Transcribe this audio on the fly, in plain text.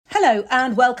Hello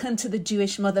and welcome to the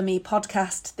Jewish Mother Me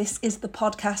podcast. This is the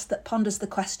podcast that ponders the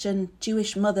question,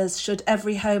 Jewish mothers, should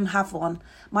every home have one?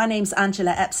 My name's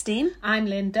Angela Epstein. I'm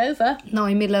Lynn Dover.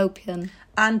 Naomi Lopian.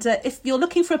 And if you're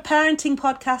looking for a parenting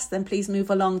podcast, then please move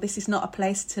along. This is not a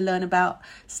place to learn about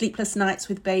sleepless nights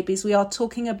with babies. We are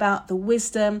talking about the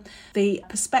wisdom, the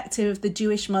perspective of the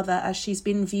Jewish mother as she's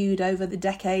been viewed over the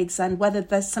decades, and whether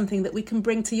there's something that we can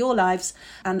bring to your lives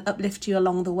and uplift you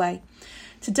along the way.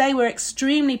 Today we're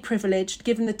extremely privileged,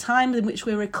 given the time in which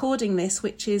we're recording this,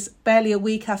 which is barely a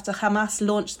week after Hamas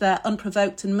launched their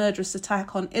unprovoked and murderous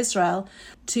attack on Israel,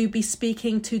 to be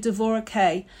speaking to Devorah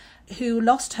Kay, who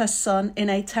lost her son in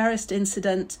a terrorist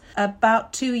incident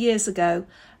about 2 years ago.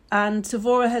 And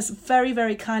Devorah has very,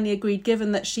 very kindly agreed,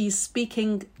 given that she's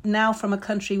speaking now from a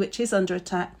country which is under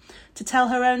attack, to tell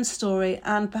her own story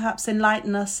and perhaps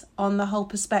enlighten us on the whole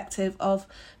perspective of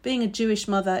being a Jewish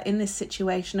mother in this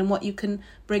situation and what you can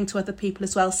bring to other people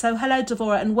as well. So hello,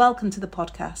 Devorah, and welcome to the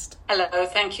podcast. Hello,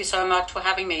 thank you so much for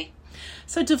having me.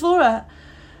 So Devorah,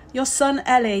 your son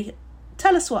Eli,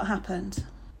 tell us what happened.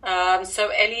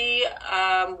 So Eli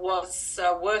was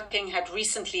working, had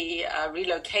recently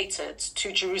relocated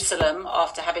to Jerusalem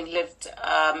after having lived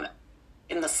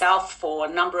in the south for a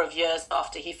number of years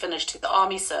after he finished his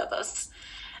army service.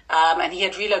 And he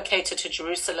had relocated to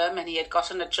Jerusalem, and he had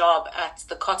gotten a job at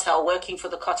the Kotel, working for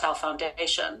the Kotel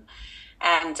Foundation.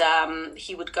 And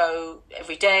he would go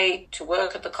every day to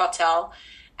work at the Kotel.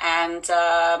 And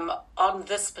on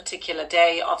this particular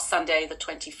day of Sunday, the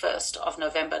 21st of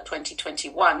November,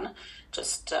 2021,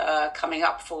 just coming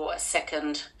up for a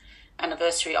second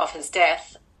anniversary of his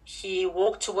death, he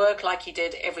walked to work like he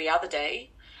did every other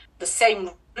day, the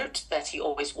same route that he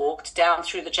always walked, down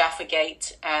through the Jaffa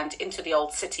Gate and into the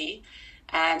Old City.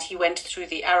 And he went through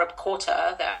the Arab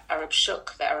Quarter, the Arab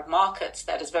Shuk, the Arab Market,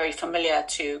 that is very familiar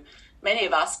to many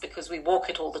of us because we walk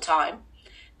it all the time.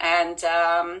 And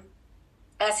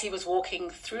as he was walking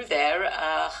through there,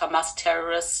 Hamas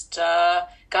terrorists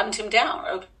gunned him down,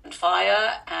 opened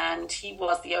fire, and he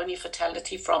was the only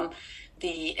fatality from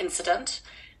the incident.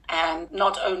 And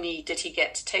not only did he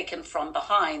get taken from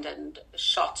behind and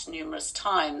shot numerous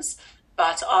times,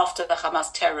 but after the Hamas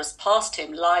terrorists passed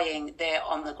him lying there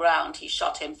on the ground, he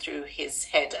shot him through his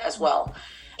head as well,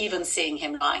 even seeing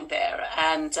him lying there.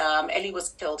 And Eli was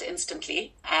killed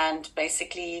instantly, and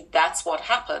basically that's what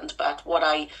happened. But what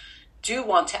I do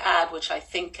want to add, which I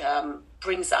think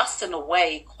brings us in a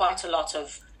way quite a lot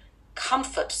of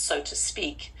comfort, so to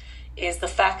speak, is the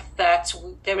fact that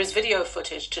there is video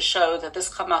footage to show that this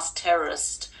Hamas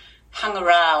terrorist hung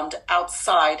around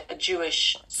outside a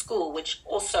Jewish school, which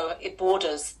also it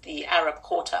borders the Arab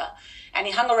Quarter. And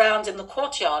he hung around in the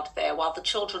courtyard there while the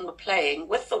children were playing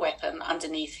with the weapon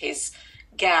underneath his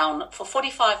gown for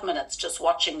 45 minutes, just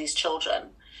watching these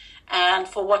children. And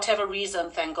for whatever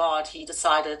reason, thank God, he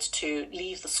decided to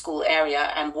leave the school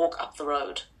area and walk up the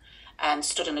road and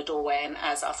stood in a doorway. And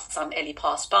as our son Eli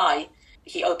passed by,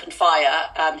 he opened fire.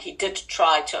 He did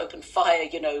try to open fire,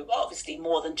 obviously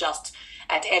more than just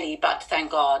at Eli, but thank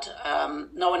God,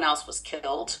 no one else was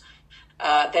killed.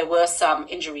 There were some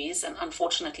injuries, and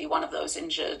unfortunately one of those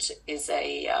injured is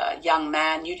a young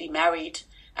man, newly married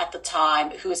at the time,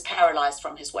 who is paralyzed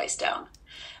from his waist down.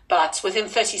 But within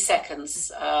 30 seconds,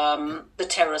 the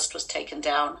terrorist was taken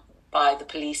down by the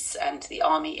police and the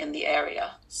army in the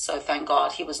area. So thank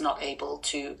God he was not able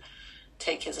to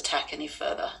take his attack any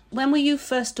further. When were you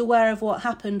first aware of what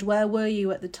happened? Where were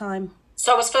you at the time?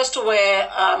 So I was first aware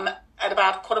at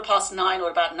about 9:15 or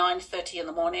about 9:30 in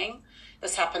the morning.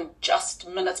 This happened just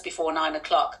minutes before 9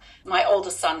 o'clock. My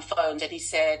oldest son phoned and he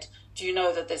said, do you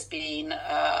know that there's been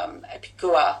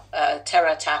a terror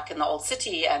attack in the Old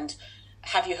City, and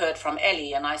have you heard from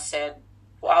Eli? And I said,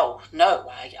 wow,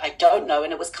 no, I don't know.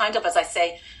 And it was kind of, as I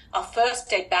say, our first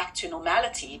day back to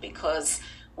normality, because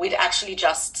we'd actually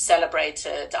just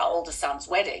celebrated our oldest son's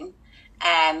wedding,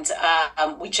 and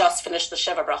we just finished the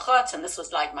Sheva Brachot, and this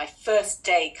was like my first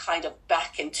day kind of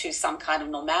back into some kind of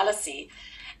normalcy.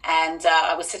 And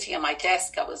I was sitting at my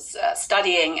desk, I was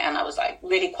studying, and I was like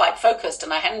really quite focused,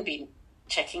 and I hadn't been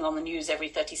checking on the news every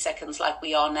 30 seconds like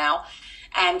we are now.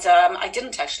 And I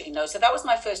didn't actually know. So that was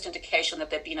my first indication that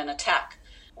there'd been an attack.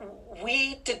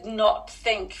 We did not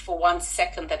think for 1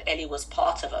 second that Eli was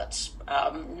part of it,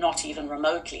 not even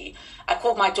remotely. I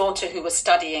called my daughter, who was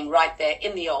studying right there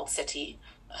in the Old City.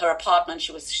 Her apartment,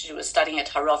 she was studying at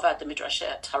Harova, at the Midrash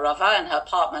at Harova, and her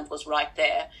apartment was right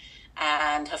there.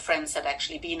 And her friends had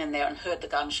actually been in there and heard the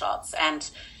gunshots. And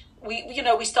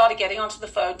we started getting onto the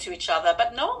phone to each other,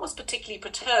 but no one was particularly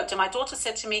perturbed. And my daughter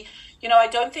said to me, I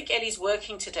don't think Ellie's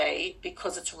working today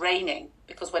because it's raining.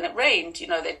 Because when it rained, they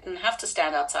didn't have to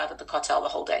stand outside of the hotel the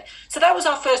whole day. So that was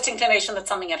our first inclination that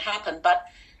something had happened. But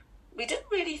we didn't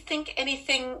really think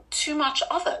anything too much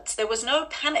of it. There was no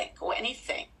panic or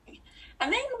anything.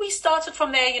 And then we started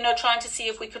from there, trying to see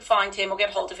if we could find him or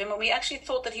get hold of him. And we actually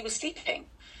thought that he was sleeping.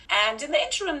 And in the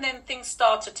interim, then things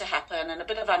started to happen and a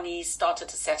bit of unease started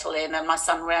to settle in. And my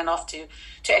son ran off to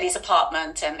Ellie's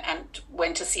apartment and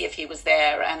went to see if he was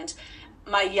there. And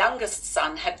my youngest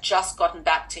son had just gotten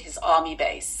back to his army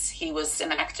base. He was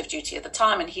in active duty at the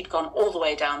time and he'd gone all the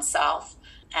way down south.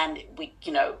 And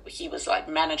he was like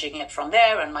managing it from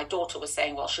there. And my daughter was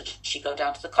saying, well, should she go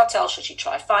down to the hotel? Should she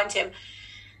try find him?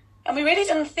 And we really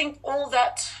didn't think all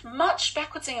that much,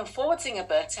 backwardsing and forwardsing a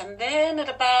bit. And then at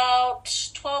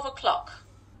about 12 o'clock,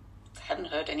 hadn't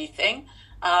heard anything,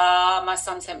 my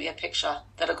son sent me a picture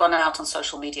that had gone out on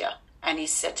social media. And he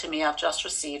said to me, I've just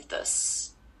received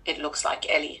this. It looks like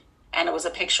Ellie. And it was a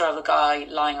picture of a guy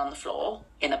lying on the floor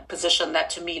in a position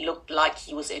that to me looked like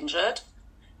he was injured.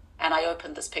 And I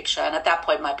opened this picture, and at that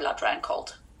point, my blood ran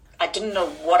cold. I didn't know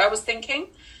what I was thinking,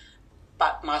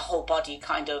 but my whole body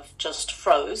kind of just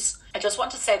froze. I just want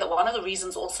to say that one of the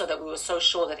reasons also that we were so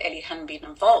sure that Ellie hadn't been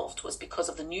involved was because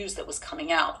of the news that was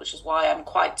coming out, which is why I'm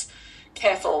quite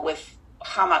careful with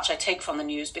how much I take from the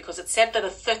news, because it said that a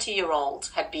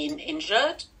 30-year-old had been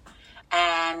injured,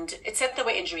 and it said there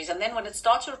were injuries. And then when it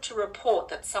started to report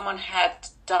that someone had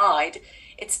died,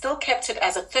 it still kept it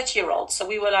as a 30-year-old. So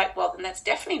we were like, well, then that's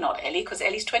definitely not Ellie, because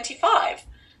Ellie's 25.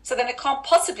 So then it can't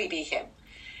possibly be him.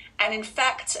 And in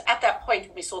fact, at that point,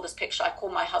 when we saw this picture, I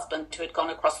called my husband, who had gone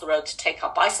across the road to take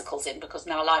our bicycles in, because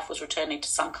now life was returning to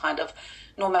some kind of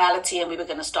normality and we were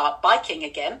going to start biking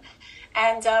again.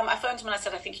 And I phoned him and I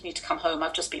said, I think you need to come home.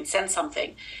 I've just been sent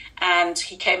something. And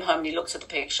he came home and he looked at the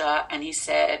picture and he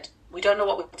said, we don't know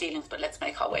what we're dealing with, but let's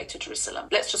make our way to Jerusalem.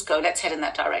 Let's just go. Let's head in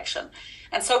that direction.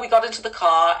 And so we got into the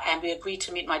car and we agreed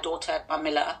to meet my daughter at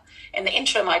Mamilla. In the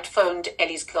interim, I'd phoned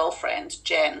Ellie's girlfriend,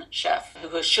 Jen Chef,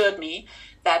 who assured me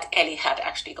that Ellie had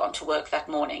actually gone to work that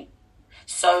morning.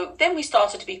 So then we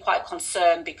started to be quite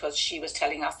concerned because she was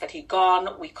telling us that he'd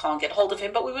gone, we can't get hold of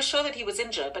him, but we were sure that he was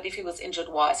injured. But if he was injured,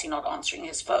 why is he not answering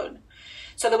his phone?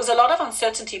 So there was a lot of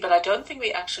uncertainty, but I don't think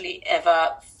we actually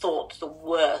ever thought the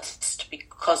worst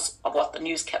because of what the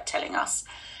news kept telling us.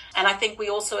 And I think we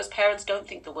also, as parents, don't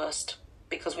think the worst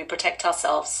because we protect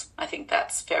ourselves. I think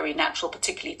that's very natural,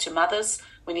 particularly to mothers.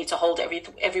 We need to hold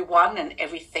everyone and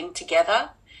everything together.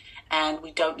 And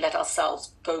we don't let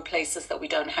ourselves go places that we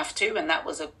don't have to. And that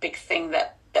was a big thing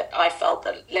that I felt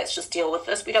that let's just deal with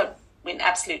this. We're in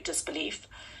absolute disbelief.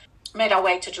 Made our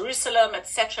way to Jerusalem,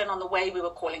 etc. And on the way, we were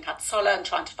calling Hatzolah and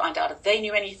trying to find out if they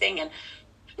knew anything. And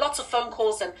lots of phone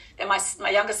calls. And then my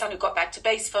younger son, who got back to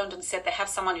base, phoned and said they have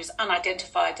someone who's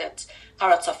unidentified at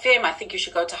Haratzofim. I think you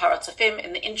should go to Haratzofim.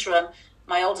 In the interim,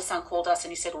 my older son called us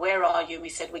and he said, where are you? And we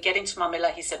said, we're getting to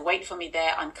Mamilla. He said, wait for me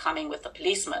there. I'm coming with the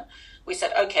policeman. We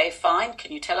said, okay, fine.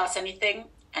 Can you tell us anything?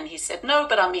 And he said, no,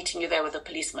 but I'm meeting you there with a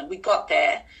policeman. We got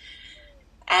there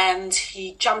and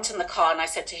he jumped in the car and I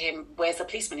said to him, where's the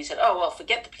policeman? He said, oh, well,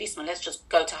 forget the policeman. Let's just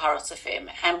go to Haratzofim.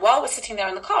 And while we're sitting there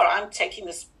in the car, I'm taking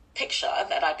this picture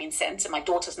that I'd been sent, and my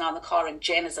daughter's now in the car and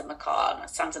Jen is in the car, my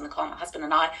son's in the car, my husband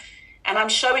and I. And I'm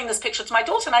showing this picture to my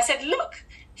daughter and I said, look,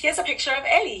 here's a picture of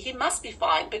Ellie. He must be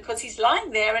fine because he's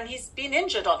lying there and he's been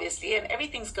injured, obviously, and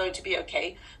everything's going to be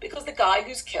okay because the guy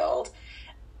who's killed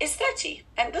is 30.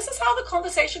 And this is how the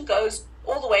conversation goes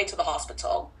all the way to the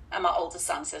hospital. And my older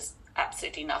son says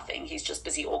absolutely nothing. He's just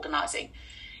busy organizing.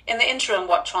 In the interim,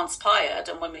 what transpired,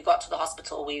 and when we got to the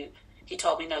hospital, he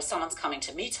told me, no, someone's coming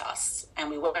to meet us. And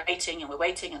we were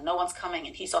waiting and no one's coming.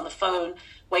 And he's on the phone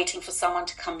waiting for someone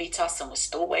to come meet us. And we're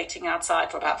still waiting outside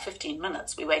for about 15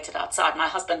 minutes. We waited outside. My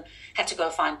husband had to go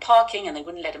find parking and they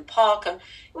wouldn't let him park. And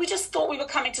we just thought we were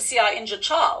coming to see our injured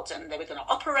child and they were going to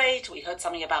operate. We heard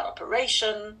something about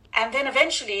operation. And then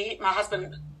eventually my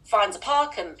husband finds a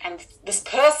park and this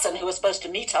person who was supposed to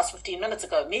meet us 15 minutes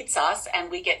ago meets us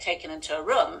and we get taken into a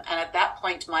room. And at that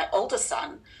point, my older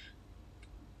son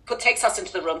takes us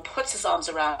into the room, puts his arms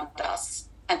around us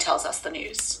and tells us the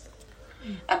news.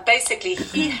 And basically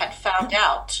he had found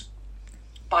out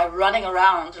by running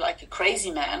around like a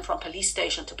crazy man from police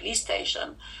station to police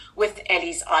station with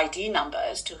Ellie's ID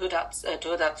numbers to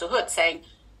Hud saying,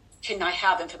 can I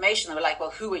have information? They were like,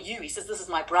 well, who are you? He says, this is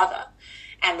my brother.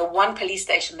 And the one police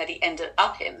station that he ended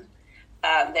up in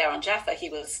there on Jaffa, he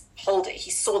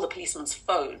saw the policeman's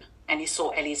phone and he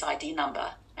saw Ellie's ID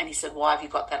number. And he said, why have you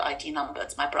got that ID number?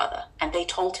 It's my brother. And they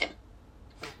told him.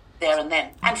 there and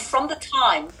then. And from the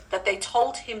time that they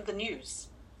told him the news,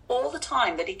 all the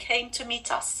time that he came to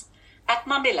meet us at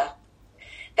Mamilla,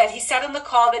 that he sat in the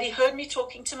car, that he heard me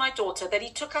talking to my daughter, that he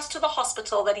took us to the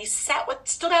hospital, that he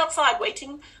stood outside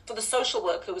waiting for the social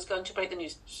worker who was going to break the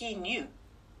news. He knew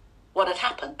what had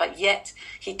happened, but yet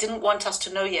he didn't want us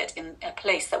to know yet in a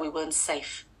place that we weren't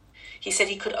safe. He said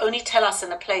he could only tell us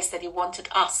in a place that he wanted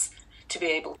us to be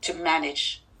able to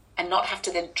manage and not have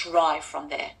to then drive from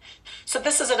there. So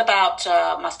this is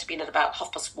must have been at about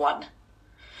 1:30.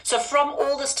 So from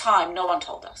all this time, no one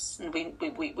told us. And we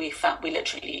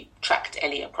literally tracked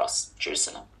Ellie across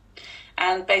Jerusalem.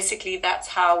 And basically that's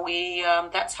how we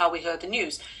heard the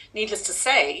news. Needless to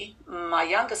say, my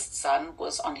youngest son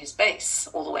was on his base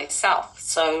all the way south.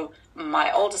 So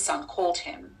my older son called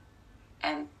him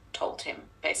and told him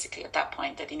basically at that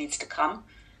point that he needs to come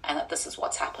and that this is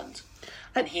what's happened.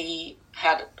 And he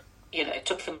had, it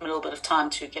took him a little bit of time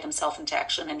to get himself into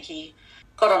action, and he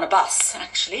got on a bus,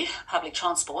 actually, public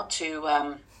transport,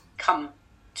 to come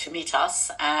to meet us.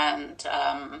 And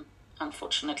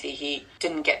unfortunately, he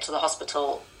didn't get to the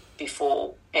hospital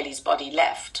before Ellie's body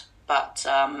left, but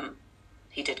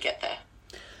he did get there.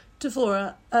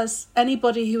 Devorah, as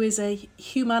anybody who is a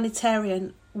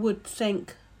humanitarian would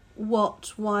think,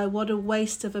 what a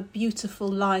waste of a beautiful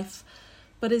life.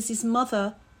 But as his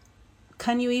mother,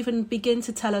 can you even begin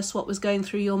to tell us what was going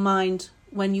through your mind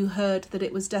when you heard that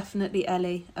it was definitely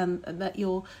Ellie and that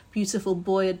your beautiful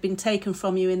boy had been taken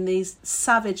from you in these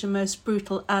savage and most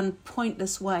brutal and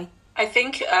pointless way? I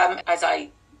think, as I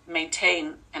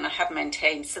maintain, and I have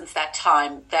maintained since that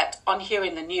time, that on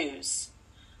hearing the news,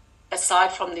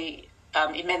 aside from the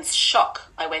immense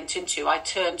shock I went into, I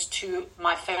turned to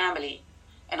my family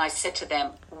and I said to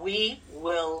them, we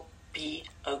will be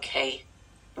okay.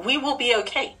 We will be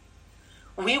okay.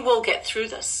 We will get through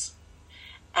this.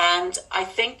 And I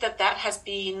think that has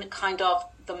been kind of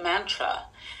the mantra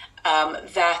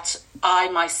that I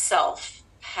myself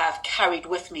have carried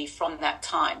with me from that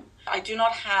time. I do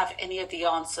not have any of the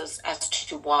answers as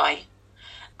to why.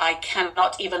 I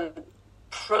cannot even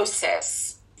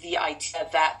process the idea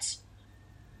that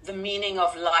the meaning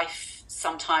of life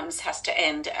sometimes has to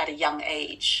end at a young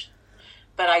age.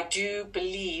 But I do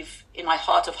believe in my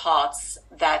heart of hearts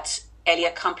that Ellie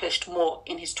accomplished more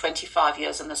in his 25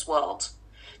 years in this world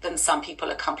than some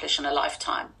people accomplish in a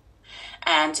lifetime.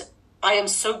 And I am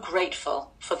so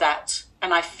grateful for that.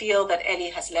 And I feel that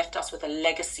Ellie has left us with a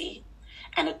legacy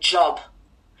and a job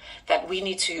that we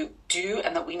need to do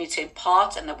and that we need to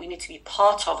impart and that we need to be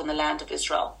part of in the land of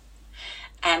Israel.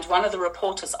 And one of the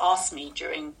reporters asked me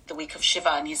during the week of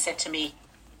Shiva, and he said to me,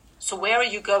 so where are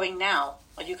you going now?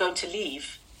 Are you going to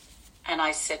leave? And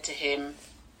I said to him,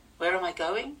 where am I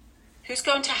going? Who's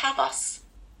going to have us?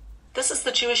 This is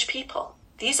the Jewish people.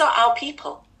 These are our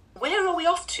people. Where are we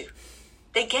off to?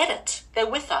 They get it. They're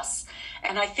with us.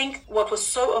 And I think what was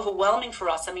so overwhelming for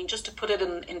us, just to put it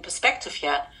in perspective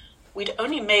here, we'd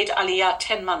only made Aliyah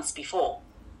 10 months before.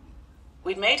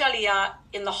 We'd made Aliyah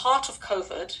in the heart of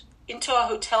COVID, into our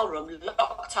hotel room,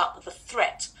 locked up with the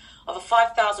threat of a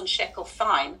 5,000 shekel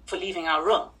fine for leaving our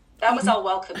room. That was our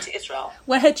welcome to Israel.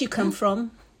 Where had you come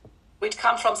from? We'd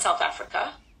come from South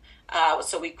Africa.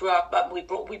 So we grew up, we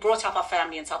brought up our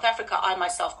family in South Africa. I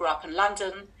myself grew up in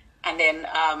London. And then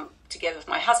together with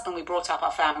my husband, we brought up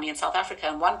our family in South Africa.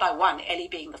 And one by one, Ellie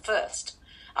being the first,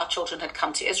 our children had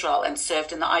come to Israel and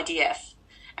served in the IDF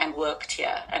and worked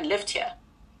here and lived here.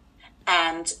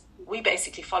 And we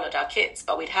basically followed our kids,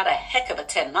 but we'd had a heck of a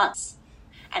 10 months.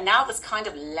 And now this kind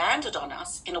of landed on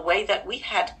us in a way that we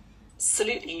had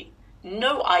absolutely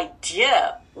no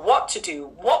idea what to do,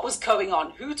 what was going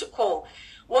on, who to call,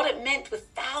 what it meant with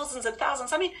thousands and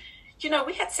thousands.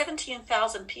 We had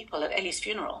 17,000 people at Ellie's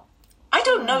funeral. I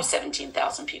don't know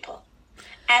 17,000 people.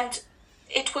 And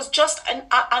it was just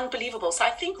unbelievable. So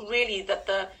I think really that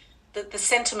the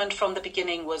sentiment from the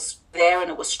beginning was there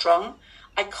and it was strong.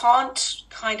 I can't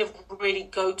kind of really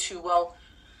go to, well,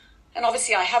 and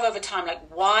obviously I have over time,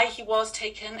 why he was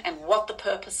taken and what the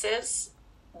purpose is.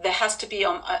 There has to be,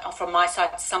 from my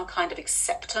side, some kind of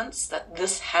acceptance that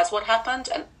this has what happened,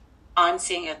 and I'm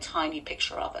seeing a tiny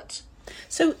picture of it.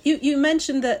 So you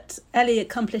mentioned that Ellie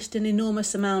accomplished an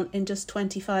enormous amount in just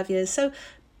 25 years. So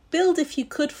build, if you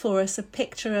could, for us a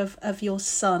picture of your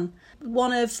son.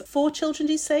 One of 4 children,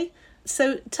 do you say?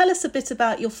 So tell us a bit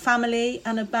about your family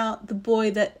and about the boy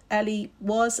that Ellie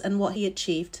was and what he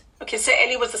achieved. Okay, so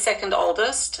Ellie was the second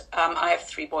oldest. I have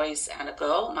 3 boys and a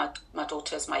girl. My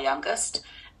daughter is my youngest.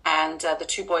 And the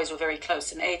 2 boys were very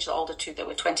close in age. The older 2, they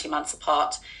were 20 months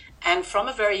apart. And from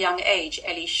a very young age,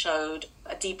 Eli showed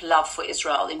a deep love for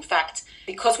Israel. In fact,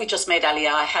 because we just made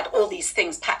Aliyah, I had all these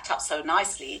things packed up so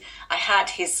nicely. I had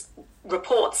his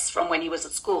reports from when he was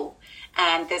at school.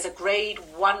 And there's a grade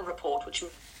 1 report, which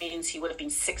means he would have been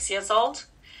 6 years old.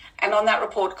 And on that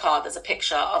report card, there's a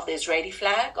picture of the Israeli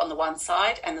flag on the one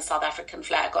side and the South African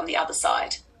flag on the other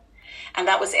side. And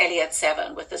that was Eli at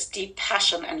 7, with this deep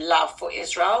passion and love for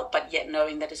Israel, but yet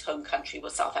knowing that his home country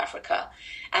was South Africa.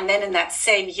 And then in that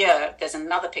same year, there's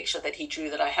another picture that he drew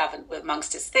that I have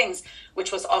amongst his things,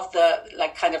 which was of the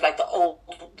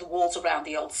the walls around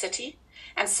the old city.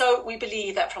 And so we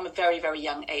believe that from a very, very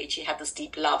young age, he had this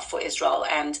deep love for Israel.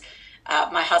 And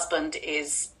my husband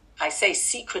is, I say,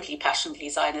 secretly, passionately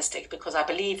Zionistic, because I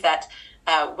believe that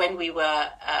when we were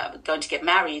going to get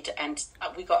married, and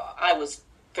I was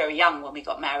very young when we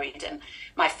got married, and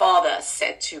my father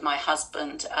said to my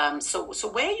husband, so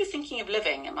where are you thinking of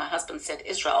living? And my husband said,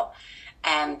 Israel.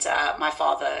 And my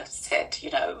father said,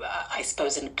 I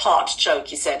suppose in part joke,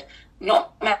 he said,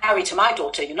 not married to my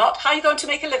daughter, you're not? How are you going to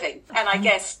make a living? And I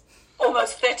guess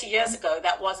almost 30 years ago,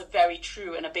 that was a very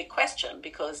true and a big question,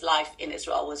 because life in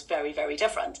Israel was very, very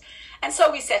different. And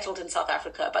so we settled in South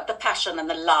Africa, but the passion and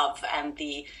the love and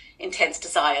the intense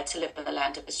desire to live in the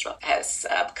land of Israel has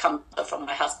come from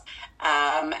my husband,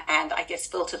 and I guess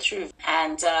filtered through.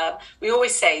 And we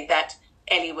always say that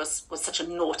Eli was such a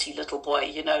naughty little boy.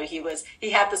 He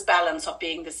had this balance of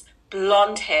being this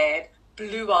blonde-haired,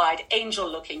 blue-eyed,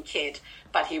 angel-looking kid,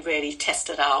 but he really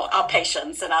tested our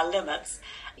patience and our limits.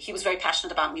 He was very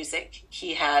passionate about music.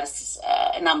 He has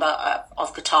a number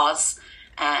of guitars,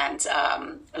 and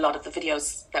a lot of the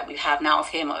videos that we have now of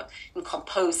him are in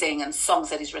composing, and songs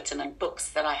that he's written and books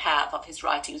that I have of his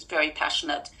writing. He was very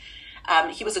passionate.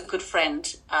 He was a good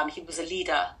friend. He was a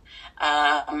leader.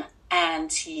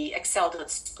 And he excelled at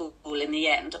school in the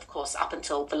end. Of course, up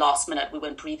until the last minute, we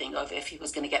weren't breathing over if he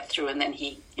was going to get through. And then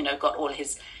he, got all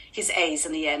his A's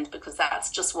in the end, because that's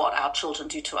just what our children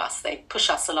do to us. They push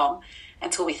us along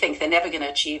until we think they're never going to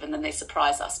achieve, and then they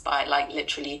surprise us by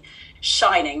literally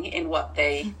shining in what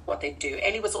they do.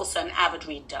 Eli was also an avid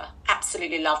reader,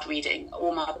 absolutely loved reading.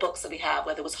 All my books that we have,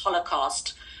 whether it was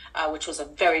Holocaust, which was a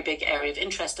very big area of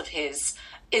interest of his,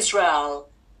 Israel,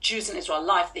 Jews in Israel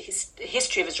life, the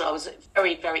history of Israel, was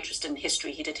very, very interested in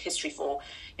history. He did history for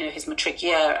his matric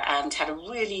year, and had a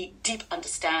really deep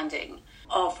understanding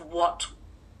of what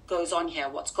goes on here,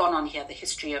 what's gone on here, the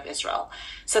history of Israel.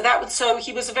 So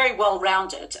he was a very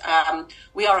well-rounded.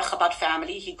 We are a Chabad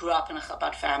family. He grew up in a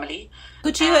Chabad family.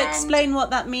 Could you explain what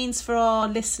that means for our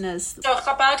listeners? So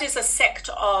Chabad is a sect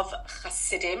of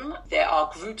Hasidim. There are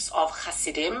groups of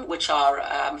Hasidim, which are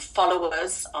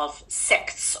followers of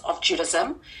sects of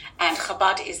Judaism. And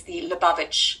Chabad is the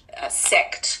Lubavitch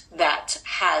sect that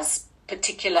has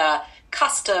particular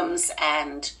customs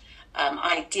and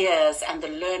ideas and the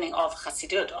learning of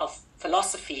Hasidut, of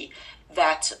philosophy,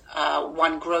 that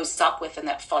one grows up with and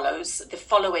that follows. The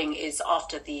following is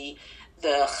after the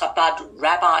Chabad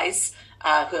rabbis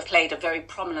who have played a very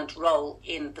prominent role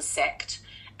in the sect.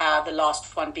 The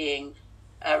last one being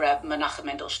Reb Menachem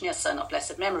Mendel Schneerson of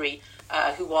blessed memory,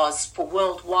 who was for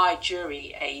worldwide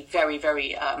Jewry a very,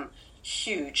 very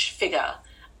huge figure.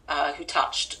 Who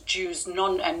touched Jews,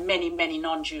 and many, many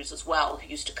non-Jews as well, who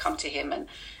used to come to him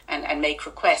and make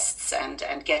requests and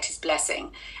get his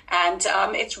blessing. And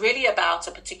it's really about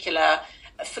a particular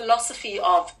philosophy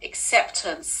of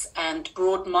acceptance and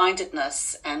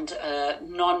broad-mindedness and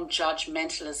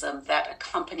non-judgmentalism that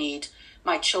accompanied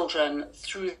my children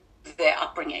through their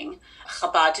upbringing.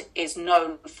 Chabad is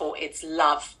known for its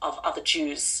love of other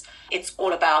Jews. It's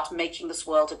all about making this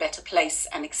world a better place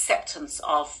and acceptance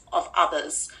of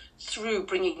others through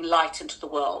bringing light into the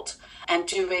world and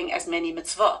doing as many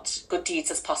mitzvot, good deeds,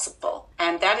 as possible.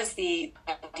 And that is the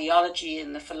ideology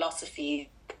and the philosophy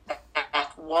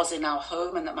that was in our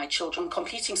home, and that my children,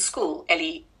 completing school,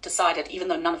 Eli decided, even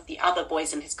though none of the other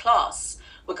boys in his class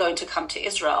were going to come to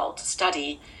Israel to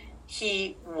study,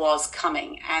 he was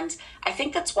coming. And I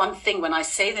think that's one thing when I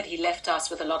say that he left us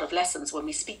with a lot of lessons. When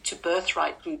we speak to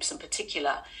birthright groups in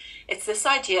particular, it's this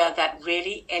idea that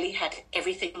really Eli had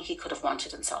everything he could have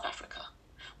wanted in South Africa.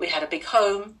 We had a big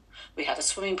home, we had a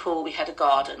swimming pool, we had a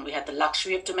garden, we had the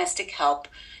luxury of domestic help.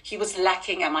 He was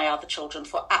lacking, and my other children,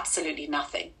 for absolutely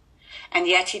nothing. And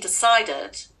yet he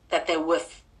decided that there were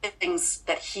things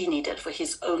that he needed for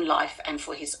his own life and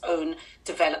for his own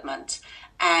development.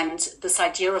 And this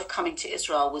idea of coming to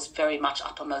Israel was very much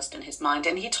uppermost in his mind.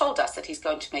 And he told us that he's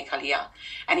going to make Aliyah.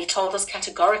 And he told us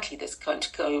categorically that he's going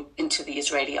to go into the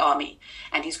Israeli army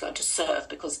and he's going to serve,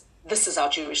 because this is our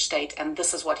Jewish state and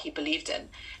this is what he believed in.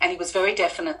 And he was very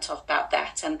definite about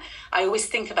that. And I always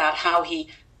think about how he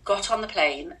got on the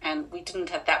plane, and we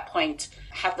didn't at that point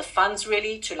have the funds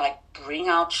really to like bring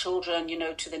our children,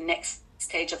 to the next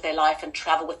stage of their life and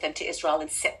travel with them to Israel and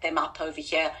set them up over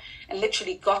here, and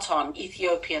literally got on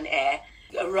Ethiopian Air,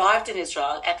 arrived in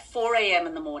Israel at 4 a.m.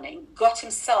 in the morning, got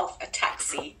himself a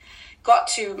taxi, got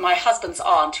to my husband's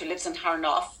aunt who lives in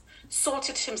Haranoff,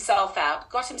 sorted himself out,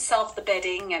 got himself the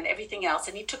bedding and everything else,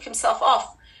 and he took himself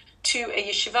off to a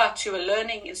yeshiva, to a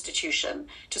learning institution,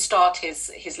 to start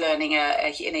his learning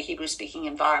in a Hebrew-speaking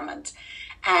environment.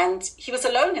 And he was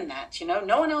alone in that,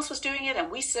 no one else was doing it,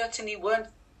 and we certainly weren't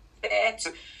there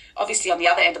to, obviously on the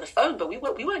other end of the phone, but we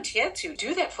weren't here to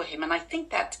do that for him. And I think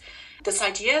that this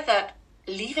idea that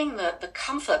leaving the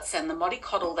comforts and the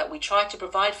mollycoddle that we try to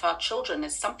provide for our children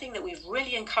is something that we've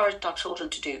really encouraged our children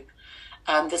to do.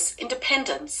 This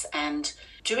independence and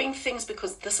doing things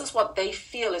because this is what they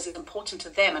feel is important to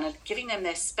them, and giving them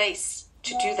their space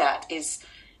to do that is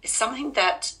something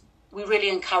that we really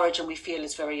encourage and we feel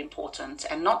is very important,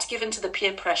 and not to give in to the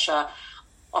peer pressure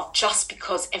of just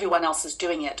because everyone else is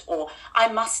doing it, or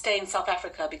I must stay in South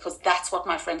Africa because that's what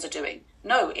my friends are doing.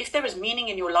 No, if there is meaning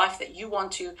in your life that you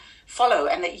want to follow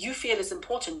and that you feel is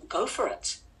important, go for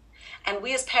it. And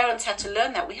we as parents had to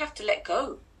learn that we have to let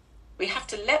go. We have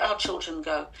to let our children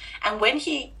go. And when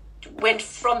he went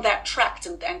from that tract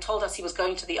and told us he was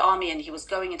going to the army and he was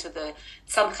going into the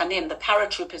Tzanchanim, the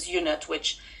paratroopers unit,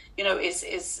 which,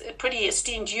 is a pretty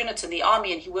esteemed unit in the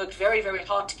army, and he worked very, very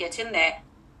hard to get in there,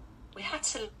 we had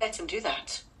to let him do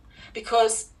that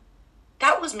because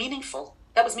that was meaningful.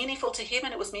 That was meaningful to him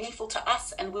and it was meaningful to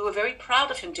us. And we were very proud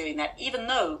of him doing that, even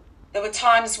though there were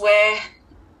times where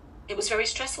it was very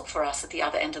stressful for us at the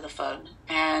other end of the phone,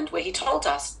 and where he told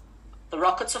us, the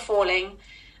rockets are falling.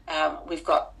 We've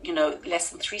got, less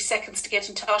than 3 seconds to get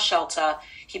into our shelter.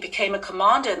 He became a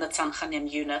commander in the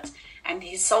Tzanchanim unit, and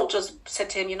his soldiers said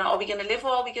to him, are we going to live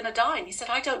or are we going to die? And he said,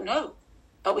 I don't know,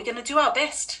 but we're going to do our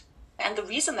best. And the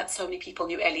reason that so many people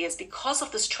knew Eli is because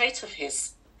of this trait of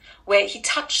his, where he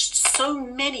touched so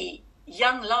many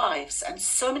young lives and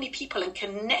so many people and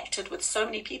connected with so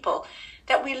many people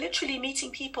that we're literally meeting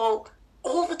people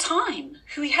all the time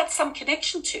who he had some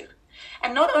connection to.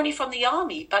 And not only from the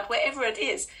army, but wherever it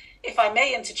is. If I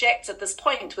may interject at this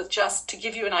point with just to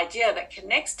give you an idea that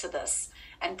connects to this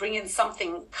and bring in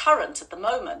something current at the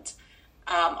moment,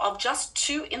 of just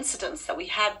 2 incidents that we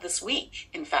had this week.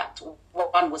 In fact,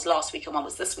 one was last week and one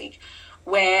was this week,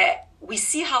 where we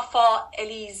see how far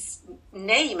Eli's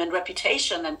name and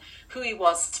reputation and who he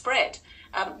was spread.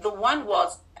 The one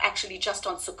was actually just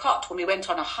on Sukkot when we went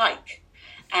on a hike.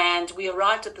 And we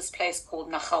arrived at this place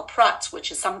called Nachal Prat,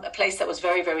 which is a place that was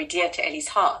very, very dear to Eli's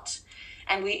heart.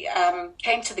 And we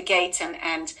came to the gate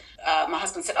and my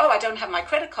husband said, I don't have my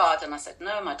credit card. And I said,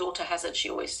 no, my daughter has it. She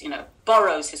always,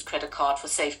 borrows his credit card for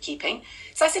safekeeping.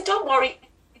 So I said, don't worry,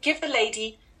 give the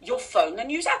lady your phone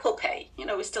and use Apple Pay.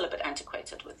 We're still a bit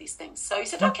antiquated with these things. So he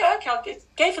said, okay, I'll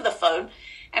gave her the phone.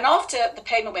 And after the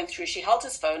payment went through, she held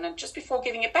his phone, and just before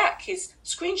giving it back, his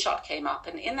screenshot came up.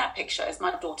 And in that picture is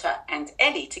my daughter and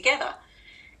Ellie together,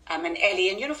 and Ellie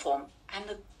in uniform.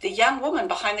 And the young woman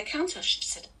behind the counter, she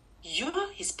said,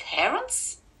 you're his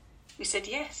parents? We said,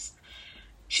 yes.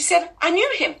 She said, I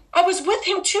knew him. I was with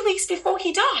him 2 weeks before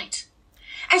he died.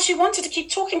 And she wanted to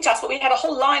keep talking to us, but we had a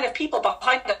whole line of people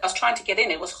behind us trying to get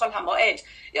in. It was Chol HaMoed,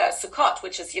 Sukkot,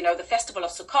 which is, the festival of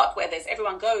Sukkot, where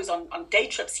everyone goes on day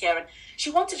trips here. And she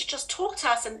wanted to just talk to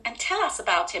us and tell us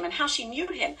about him and how she knew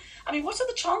him. I mean, what are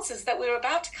the chances that we're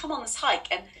about to come on this hike?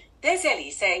 And there's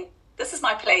Ellie saying, this is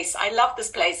my place. I love this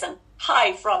place. And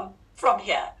hi from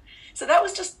here. So that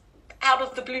was just out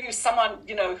of the blue, someone,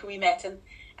 who we met.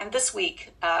 And this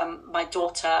week, my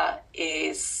daughter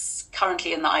is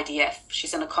currently in the IDF.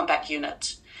 She's in a combat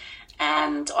unit.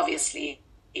 And obviously,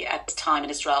 at the time in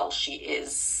Israel, she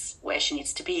is where she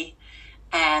needs to be.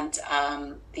 And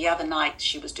the other night,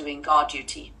 she was doing guard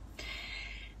duty.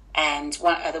 And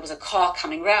there was a car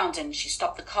coming round, and she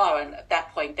stopped the car. And at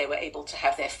that point, they were able to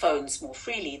have their phones more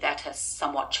freely. That has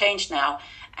somewhat changed now.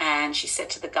 And she said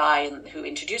to the guy who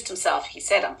introduced himself, he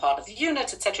said, I'm part of the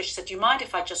unit, etc. She said, do you mind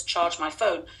if I just charge my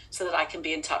phone so that I can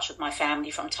be in touch with my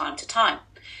family from time to time?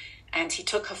 And he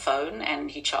took her phone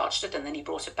and he charged it, and then he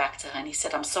brought it back to her. And he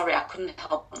said, I'm sorry, I couldn't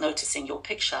help noticing your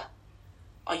picture.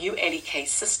 Are you Eli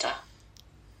Kay's sister?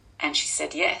 And she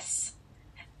said, yes.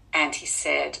 And he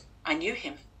said, I knew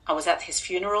him. I was at his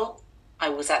funeral. I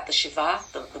was at the Shiva,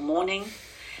 the mourning.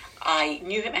 I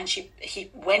knew him. And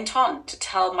he went on to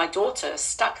tell my daughter,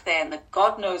 stuck there in the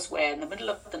God knows where, in the middle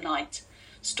of the night,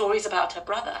 stories about her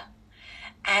brother.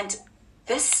 And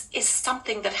this is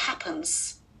something that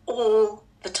happens all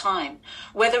the time.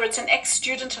 Whether it's an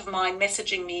ex-student of mine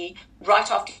messaging me right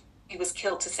after he was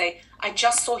killed to say, I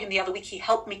just saw him the other week. He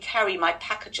helped me carry my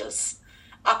packages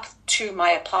up to my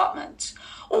apartment.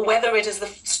 Or whether it is the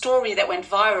story that went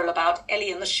viral about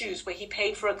Ellie and the shoes, where he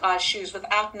paid for a guy's shoes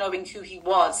without knowing who he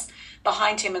was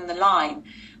behind him in the line,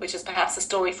 which is perhaps a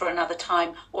story for another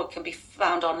time, or it can be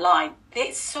found online.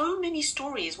 There's so many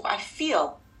stories where I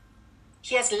feel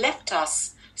he has left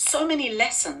us so many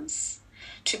lessons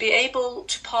to be able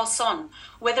to pass on,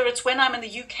 whether it's when I'm in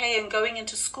the UK and going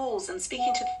into schools and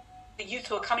speaking to the youth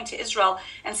who are coming to Israel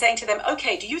and saying to them,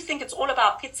 okay, do you think it's all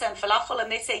about pizza and falafel?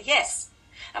 And they say yes.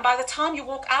 And by the time you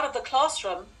walk out of the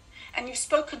classroom and you've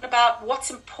spoken about what's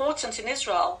important in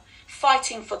Israel,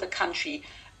 fighting for the country,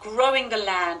 growing the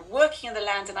land, working in the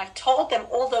land, and I've told them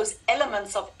all those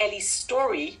elements of Ellie's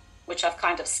story, which I've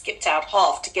kind of skipped out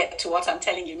half to get to what I'm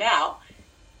telling you now,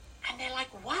 and they're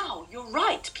like, wow, you're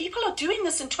right. People are doing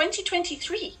this in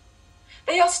 2023.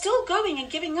 They are still going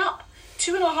and giving up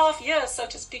 2.5 years, so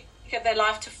to speak, of their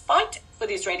life to fight for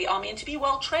the Israeli army and to be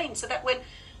well trained so that when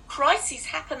crises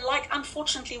happen, like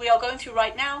unfortunately we are going through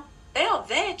right now, they are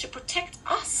there to protect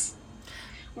us.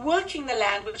 Working the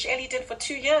land, which Ellie did for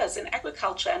 2 years in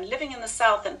agriculture and living in the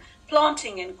south and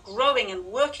planting and growing and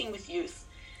working with youth.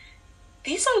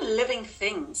 These are living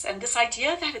things. And this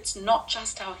idea that it's not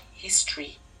just our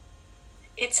history,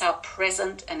 it's our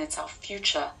present and it's our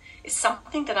future, is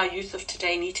something that our youth of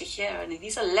today need to hear. And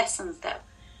these are lessons that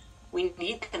we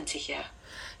need them to hear.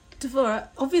 Devorah,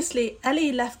 obviously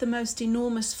Ellie left the most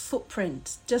enormous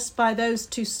footprint. Just by those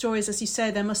two stories, as you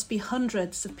say, there must be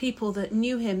hundreds of people that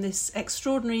knew him, this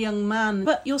extraordinary young man.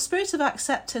 But your spirit of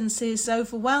acceptance is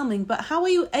overwhelming. But how are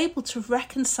you able to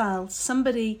reconcile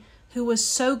somebody who was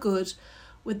so good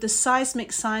with the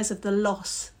seismic size of the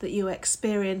loss that you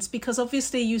experienced? Because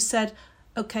obviously you said,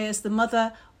 okay, as the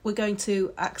mother, we're going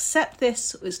to accept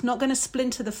this. It's not going to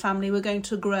splinter the family. We're going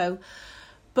to grow.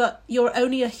 But you're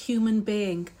only a human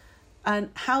being.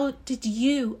 And how did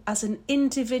you, as an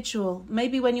individual,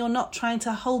 maybe when you're not trying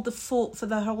to hold the fort for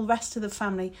the whole rest of the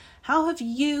family, how have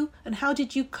you and how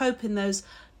did you cope in those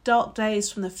dark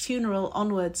days from the funeral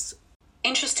onwards?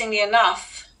 Interestingly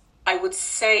enough, I would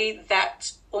say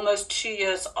that almost 2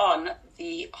 years on,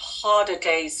 the harder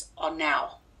days are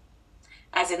now,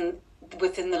 as in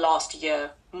within the last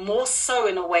year, more so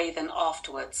in a way than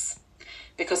afterwards.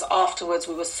 Because afterwards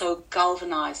we were so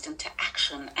galvanized into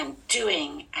action and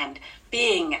doing and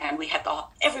being, and we had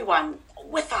everyone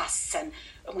with us, and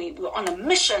we were on a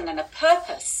mission and a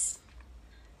purpose.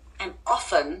 And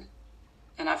often,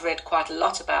 and I've read quite a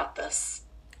lot about this,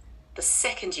 the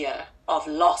second year of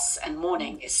loss and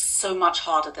mourning is so much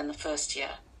harder than the first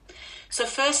year. So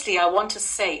firstly, I want to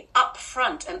say up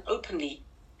front and openly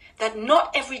that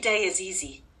not every day is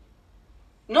easy.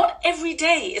 Not every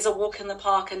day is a walk in the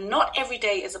park, and not every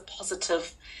day is a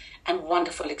positive and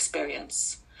wonderful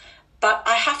experience. But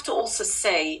I have to also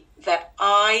say that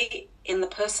I, in the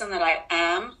person that I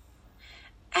am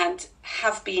and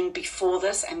have been before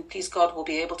this, and please God will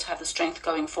be able to have the strength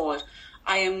going forward,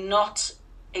 I am not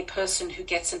a person who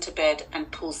gets into bed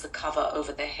and pulls the cover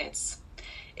over their heads.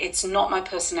 It's not my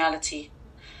personality.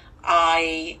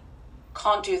 I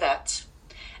can't do that.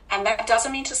 And that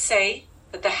doesn't mean to say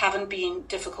that there haven't been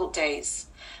difficult days,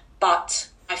 but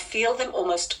I feel them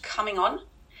almost coming on.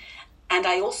 And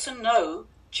I also know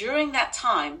during that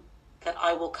time that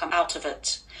I will come out of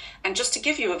it. And just to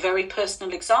give you a very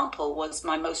personal example was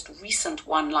my most recent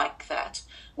one like that,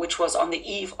 which was on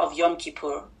the eve of Yom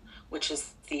Kippur, which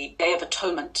is the Day of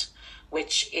Atonement,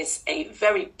 which is a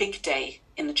very big day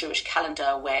in the Jewish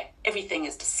calendar where everything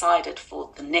is decided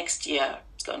for the next year.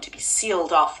 It's going to be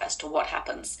sealed off as to what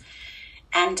happens.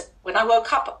 And when I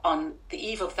woke up on the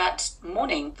eve of that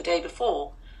morning, the day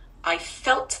before, I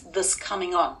felt this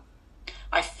coming on.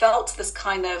 I felt this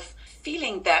kind of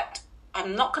feeling that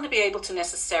I'm not going to be able to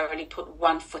necessarily put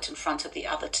one foot in front of the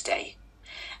other today.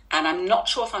 And I'm not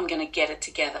sure if I'm going to get it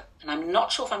together. And I'm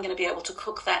not sure if I'm going to be able to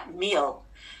cook that meal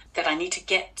that I need to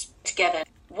get together.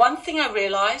 One thing I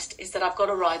realized is that I've got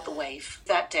to ride the wave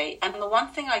that day. And the one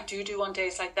thing I do on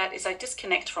days like that is I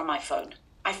disconnect from my phone.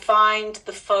 I find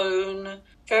the phone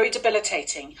very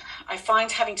debilitating. I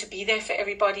find having to be there for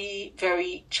everybody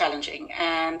very challenging.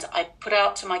 And I put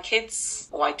out to my kids,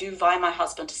 or I do via my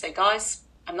husband, to say, guys,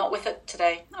 I'm not with it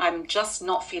today. I'm just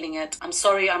not feeling it. I'm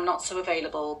sorry I'm not so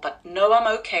available, but no, I'm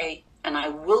okay and I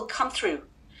will come through.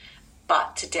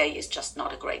 But today is just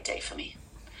not a great day for me.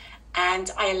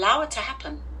 And I allow it to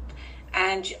happen.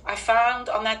 And I found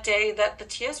on that day that the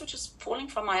tears were just falling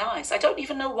from my eyes. I don't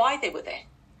even know why they were there.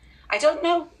 I don't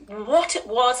know what it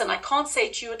was, and I can't say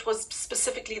to you it was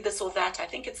specifically this or that. I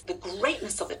think it's the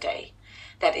greatness of the day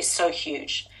that is so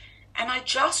huge. And I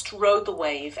just rode the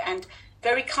wave. And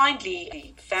very kindly,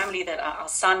 the family that our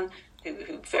son,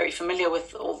 who very familiar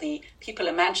with all the people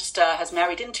in Manchester, has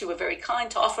married into, were very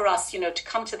kind to offer us, to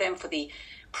come to them for the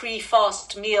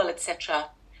pre-fast meal, etc.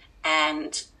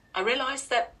 And I realized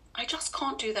that I just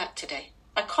can't do that today.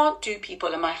 I can't do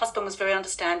people. And my husband was very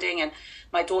understanding, and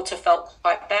my daughter felt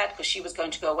quite bad because she was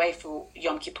going to go away for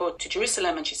Yom Kippur to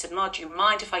Jerusalem. And she said, "Ma, do you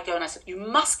mind if I go?" And I said, "You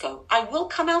must go. I will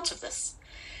come out of this."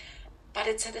 But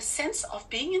it's at a sense of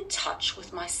being in touch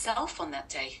with myself on that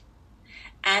day.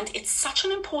 And it's such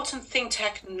an important thing to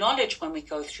acknowledge when we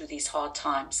go through these hard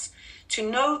times, to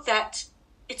know that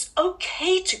it's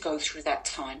okay to go through that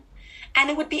time. And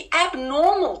it would be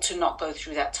abnormal to not go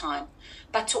through that time,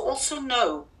 but to also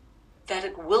know that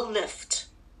it will lift.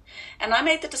 And I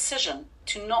made the decision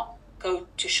to not go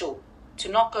to shul, to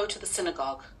not go to the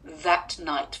synagogue that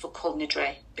night for Kol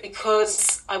Nidre,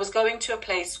 because I was going to a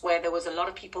place where there was a lot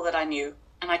of people that I knew,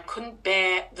 and I couldn't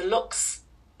bear the looks.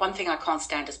 One thing I can't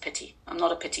stand is pity. I'm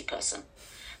not a pity person.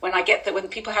 When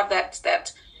people have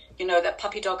that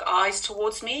puppy dog eyes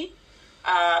towards me,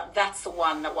 that's the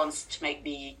one that wants to make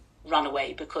me run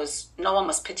away, because no one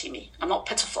must pity me. I'm not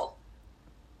pitiful.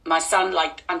 My son,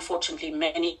 like unfortunately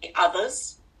many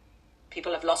others,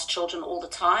 people have lost children all the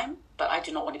time, but I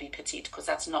do not want to be pitied, because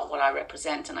that's not what I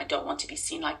represent, and I don't want to be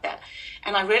seen like that.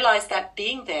 And I realized that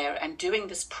being there and doing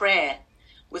this prayer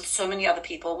with so many other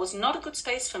people was not a good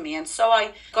space for me. And so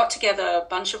I got together a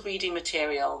bunch of reading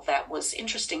material that was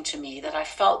interesting to me, that I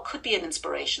felt could be an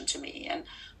inspiration to me. And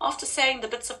after saying the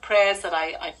bits of prayers that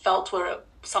I felt were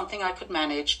something I could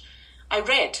manage, I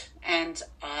read and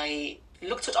I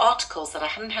looked at articles that I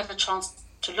hadn't had a chance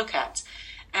to look at.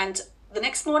 And the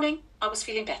next morning, I was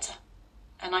feeling better.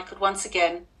 And I could once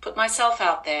again put myself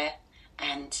out there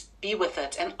and be with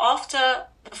it. And after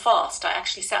the fast, I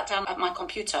actually sat down at my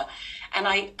computer and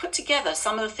I put together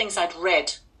some of the things I'd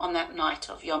read on that night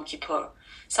of Yom Kippur,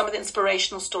 some of the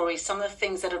inspirational stories, some of the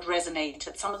things that had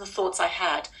resonated, some of the thoughts I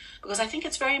had, because I think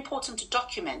it's very important to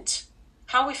document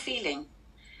how we're feeling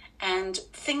and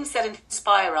things that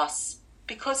inspire us,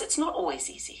 because it's not always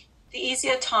easy. The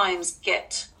easier times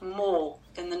get more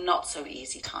than the not so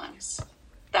easy times.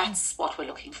 That's what we're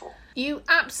looking for. You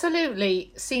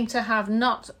absolutely seem to have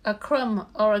not a crumb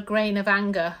or a grain of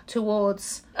anger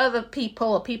towards other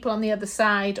people or people on the other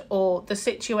side or the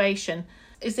situation.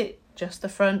 Is it just the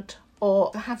front,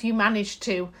 or have you managed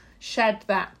to shed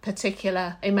that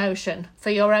particular emotion for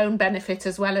your own benefit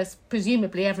as well as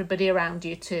presumably everybody around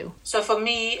you too? So for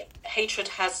me, hatred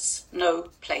has no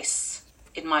place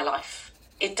in my life.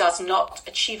 It does not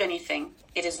achieve anything.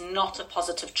 It is not a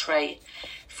positive trait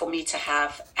for me to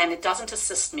have, and it doesn't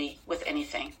assist me with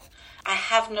anything. I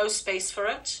have no space for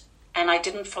it, and I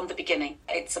didn't from the beginning.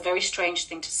 It's a very strange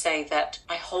thing to say that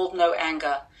I hold no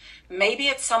anger. Maybe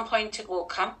at some point it will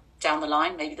come down the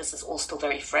line. Maybe this is all still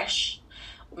very fresh.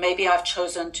 Maybe I've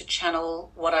chosen to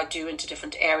channel what I do into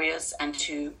different areas and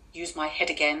to use my head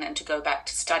again and to go back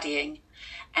to studying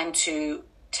and to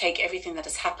take everything that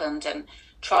has happened and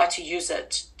try to use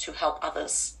it to help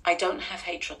others. I don't have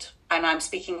hatred. And I'm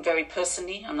speaking very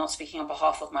personally. I'm not speaking on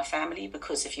behalf of my family,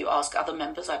 because if you ask other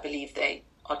members, I believe they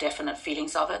are definite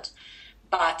feelings of it.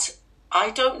 But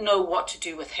I don't know what to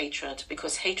do with hatred,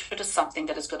 because hatred is something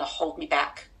that is going to hold me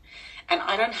back. And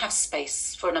I don't have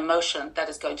space for an emotion that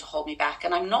is going to hold me back.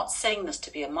 And I'm not saying this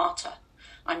to be a martyr.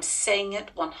 I'm saying it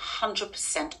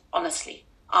 100% honestly.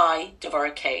 I,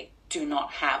 Devorah Kay, do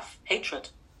not have hatred.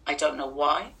 I don't know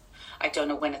why. I don't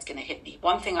know when it's going to hit me.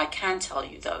 One thing I can tell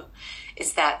you, though,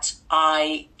 is that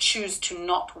I choose to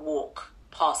not walk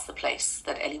past the place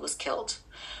that Ellie was killed,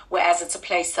 whereas it's a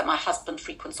place that my husband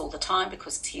frequents all the time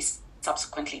because he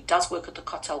subsequently does work at the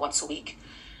Kotel once a week.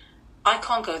 I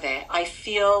can't go there. I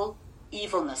feel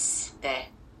evilness there.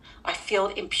 I feel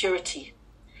impurity,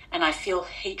 and I feel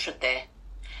hatred there,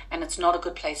 and it's not a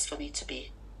good place for me to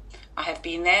be. I have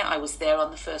been there. I was there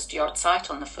on the first yard site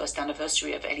on the first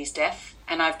anniversary of Ellie's death,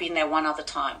 and I've been there one other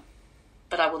time.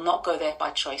 But I will not go there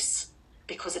by choice,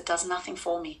 because it does nothing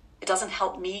for me. It doesn't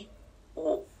help me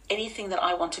or anything that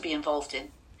I want to be involved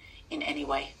in any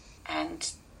way. And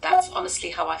that's honestly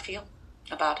how I feel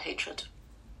about hatred.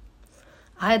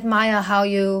 I admire how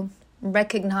you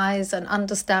recognize and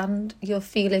understand your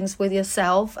feelings with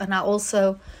yourself, and I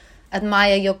also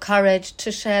admire your courage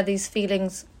to share these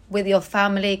feelings with your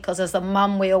family, because as a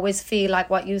mum we always feel like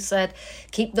what you said,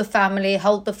 keep the family,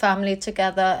 hold the family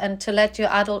together, and to let your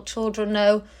adult children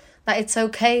know that it's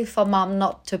okay for mum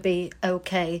not to be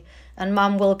okay, and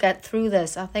mum will get through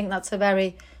this. I think that's a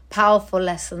very powerful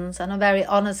lesson and a very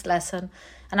honest lesson.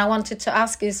 And I wanted to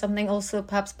ask you something also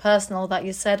perhaps personal that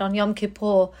you said on Yom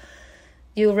Kippur.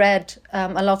 you read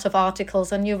a lot of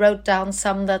articles and you wrote down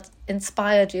some that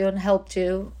inspired you and helped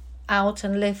you out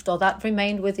and lift, or that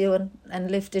remained with you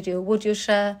and lifted you. Would you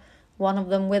share one of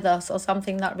them with us, or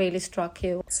something that really struck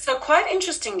you? So quite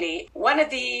interestingly, one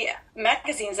of the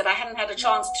magazines that I hadn't had a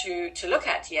chance to look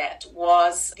at yet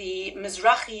was the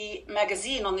Mizrahi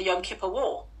magazine on the Yom Kippur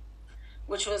War,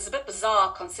 which was a bit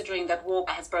bizarre considering that war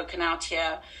has broken out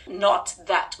here not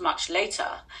that much later.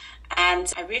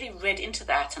 And I really read into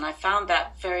that, and I found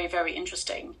that very, very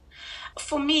interesting.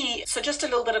 For me, so just a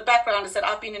little bit of background is that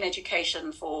I've been in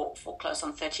education for close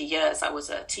on 30 years. I was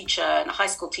a teacher and a high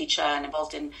school teacher and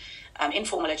involved in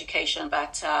informal education.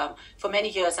 But for many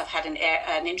years, I've had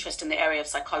an interest in the area of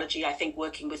psychology. I think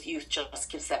working with youth just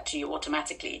gives that to you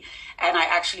automatically. And I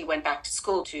actually went back to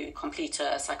school to complete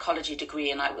a psychology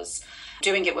degree, and I was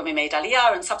doing it when we made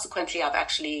Aliyah, and subsequently I've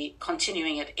actually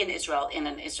continuing it in Israel in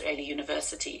an Israeli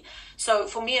university. So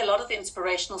for me, a lot of the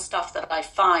inspirational stuff that I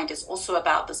find is also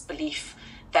about this belief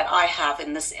that I have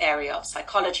in this area of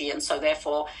psychology. And so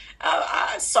therefore,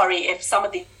 sorry if some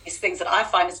of these things that I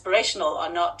find inspirational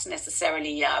are not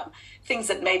necessarily things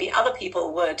that maybe other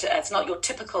people would. It's not your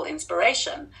typical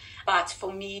inspiration. But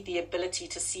for me, the ability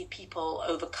to see people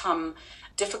overcome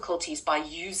difficulties by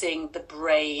using the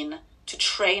brain, to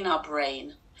train our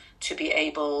brain to be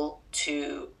able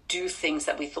to do things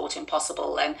that we thought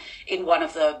impossible. And in one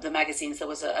of the magazines, there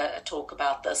was a talk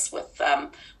about this with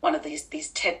one of these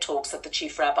TED Talks that the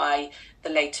chief rabbi, the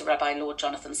late Rabbi Lord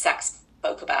Jonathan Sacks,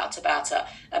 spoke about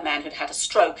a man who'd had a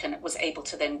stroke and was able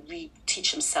to then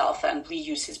reteach himself and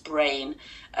reuse his brain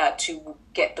to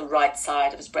get the right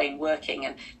side of his brain working.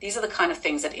 And these are the kind of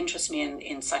things that interest me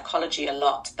in psychology a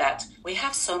lot, that we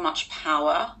have so much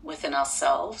power within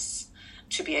ourselves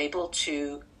to be able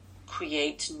to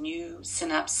create new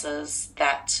synapses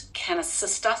that can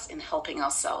assist us in helping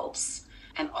ourselves.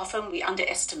 And often we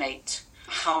underestimate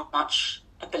how much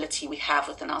ability we have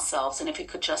within ourselves. And if we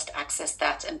could just access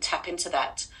that and tap into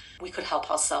that, we could help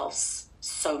ourselves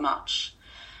so much.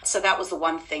 So that was the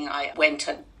one thing I went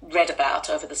and read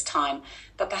about over this time.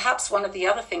 But perhaps one of the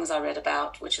other things I read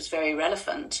about, which is very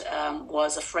relevant,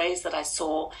 was a phrase that I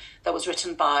saw that was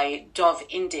written by Dov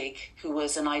Indig, who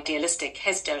was an idealistic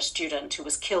Hesder student who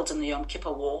was killed in the Yom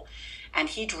Kippur War. And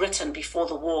he'd written before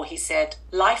the war, he said,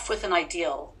 "Life with an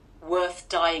ideal worth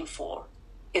dying for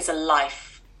is a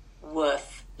life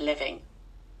worth living."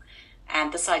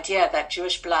 And this idea that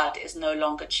Jewish blood is no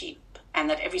longer cheap, and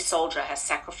that every soldier has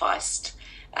sacrificed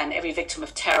and every victim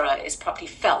of terror is probably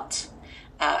felt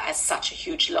as such a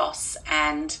huge loss.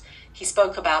 And he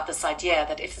spoke about this idea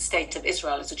that if the state of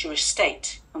Israel is a Jewish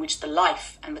state, in which the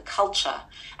life and the culture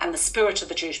and the spirit of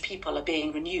the Jewish people are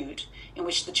being renewed, in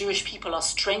which the Jewish people are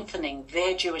strengthening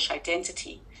their Jewish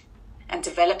identity and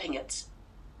developing it,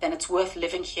 then it's worth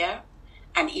living here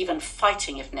and even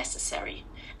fighting if necessary,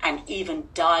 and even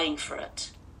dying for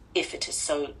it if it is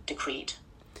so decreed.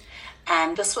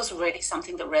 And this was really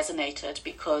something that resonated,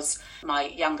 because my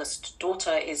youngest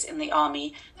daughter is in the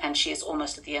army and she is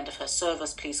almost at the end of her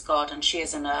service, please God, and she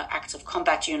is in an active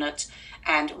combat unit.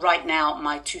 And right now,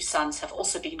 my two sons have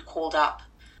also been called up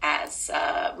as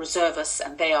reservists,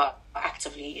 and they are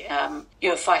actively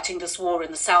fighting this war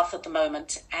in the south at the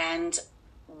moment. And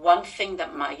one thing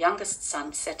that my youngest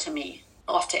son said to me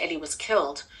after Ellie was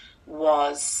killed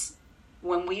was,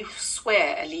 when we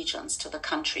swear allegiance to the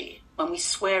country, when we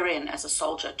swear in as a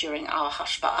soldier during our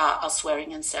hashba'ah, our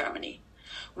swearing in ceremony,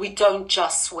 we don't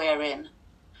just swear in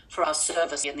for our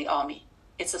service in the army.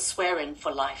 It's a swear in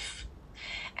for life.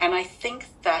 And I think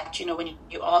that, when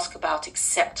you ask about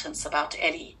acceptance about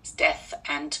Ellie's death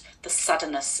and the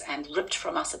suddenness and ripped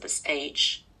from us at this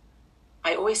age,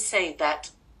 I always say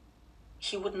that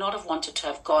he would not have wanted to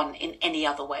have gone in any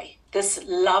other way. This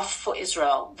love for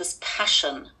Israel, this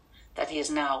passion that he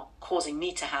is now causing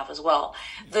me to have as well,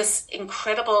 this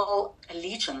incredible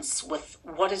allegiance with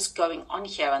what is going on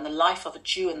here and the life of a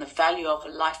Jew and the value of a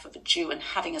life of a Jew and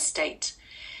having a state,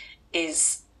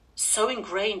 is so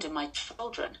ingrained in my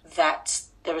children that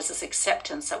there is this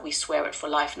acceptance that we swear it for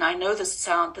life. And I know this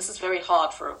is very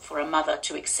hard for a mother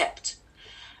to accept.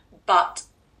 But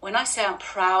when I say I'm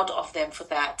proud of them for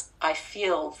that, I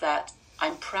feel that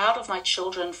I'm proud of my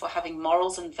children for having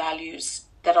morals and values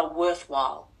that are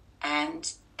worthwhile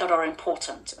and that are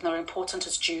important. And they're important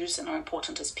as Jews and are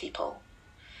important as people.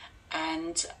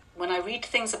 And when I read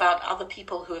things about other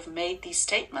people who have made these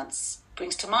statements, it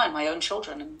brings to mind my own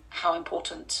children and how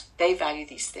important they value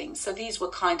these things. So these were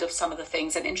kind of some of the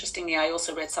things. And interestingly, I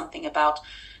also read something about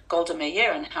Golda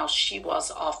Meir and how she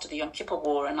was after the Yom Kippur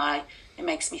War. And it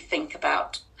makes me think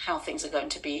about how things are going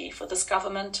to be for this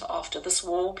government after this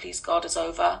war, please God, is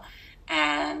over.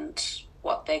 And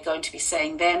what they're going to be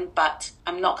saying then, but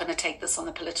I'm not going to take this on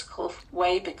a political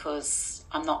way because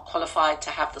I'm not qualified to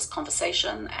have this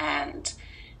conversation, and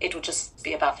it would just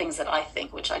be about things that I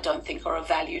think, which I don't think are of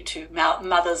value to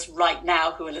mothers right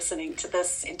now who are listening to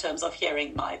this in terms of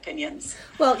hearing my opinions.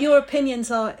 Well, your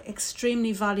opinions are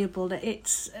extremely valuable.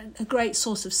 It's a great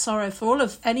source of sorrow for all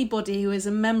of anybody who is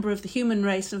a member of the human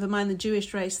race, never mind the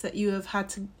Jewish race, that you have had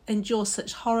to endure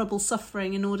such horrible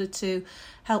suffering in order to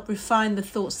help refine the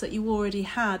thoughts that you already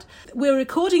had. We're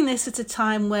recording this at a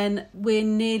time when we're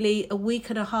nearly a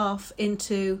week and a half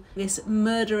into this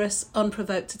murderous,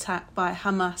 unprovoked attack by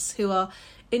Hamas, who are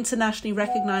internationally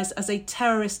recognised as a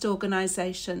terrorist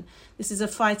organisation. This is a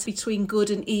fight between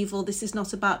good and evil. This is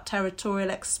not about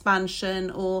territorial expansion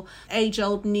or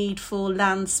age-old need for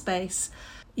land space.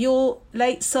 Your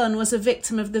late son was a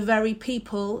victim of the very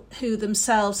people who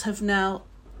themselves have now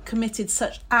committed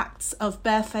such acts of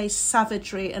barefaced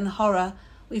savagery and horror.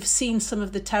 We've seen some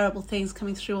of the terrible things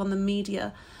coming through on the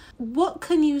media. What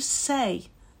can you say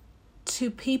to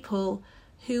people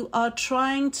who are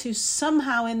trying to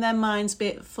somehow in their minds, be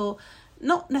it for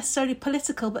not necessarily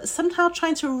political, but somehow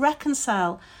trying to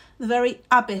reconcile the very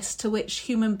abyss to which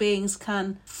human beings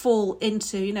can fall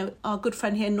into? You know, our good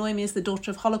friend here, Noemi, is the daughter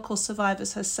of Holocaust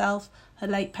survivors herself. Her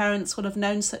late parents would have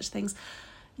known such things.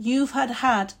 You've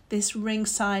had this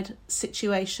ringside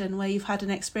situation where you've had an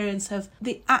experience of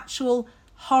the actual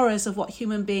horrors of what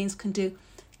human beings can do.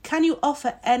 Can you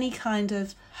offer any kind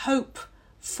of hope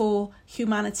for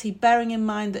humanity, bearing in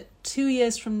mind that 2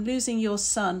 years from losing your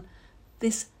son,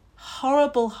 this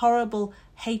horrible, horrible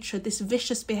hatred, this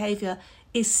vicious behaviour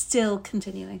is still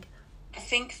continuing? I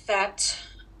think that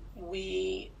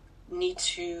we need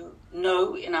to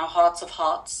know in our hearts of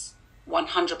hearts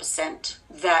 100%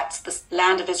 that the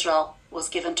land of Israel was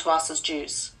given to us as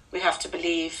Jews. We have to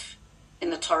believe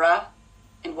in the Torah,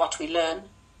 in what we learn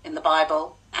in the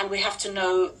Bible, and we have to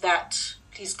know that,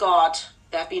 please God,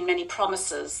 there have been many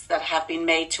promises that have been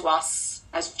made to us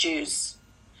as Jews.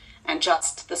 And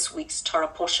just this week's Torah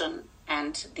portion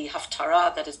and the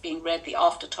Haftarah that is being read, the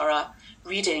after Torah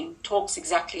reading, talks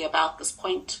exactly about this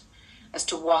point as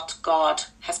to what God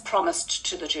has promised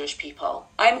to the Jewish people.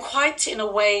 I am quite, in a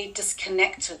way,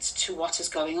 disconnected to what is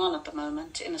going on at the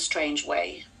moment in a strange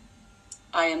way.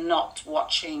 I am not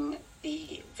watching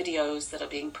the videos that are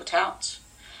being put out.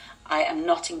 I am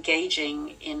not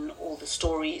engaging in all the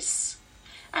stories.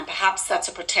 And perhaps that's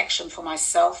a protection for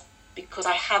myself because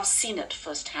I have seen it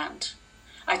firsthand.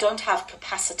 I don't have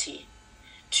capacity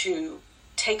to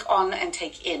take on and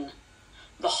take in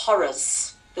the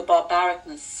horrors, the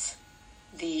barbaricness,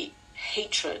 the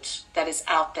hatred that is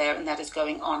out there and that is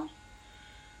going on.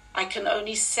 I can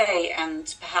only say,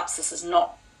 and perhaps this is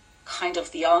not kind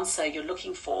of the answer you're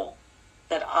looking for,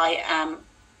 that I am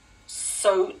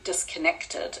so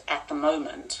disconnected at the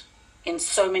moment in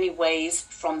so many ways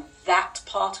from that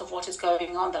part of what is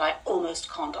going on that I almost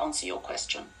can't answer your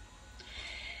question.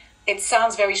 It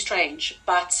sounds very strange,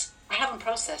 but I haven't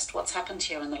processed what's happened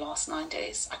here in the last 9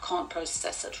 days. I can't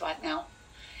process it right now.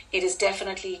 It is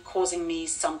definitely causing me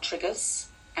some triggers,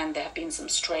 and there have been some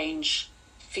strange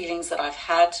feelings that I've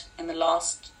had in the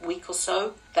last week or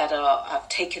so that have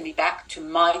taken me back to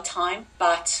my time.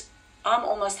 But I'm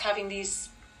almost having these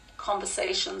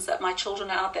conversations that my children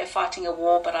are out there fighting a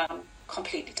war, but I'm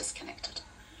completely disconnected.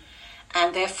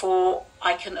 And therefore,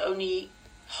 I can only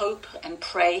hope and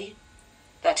pray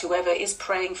that whoever is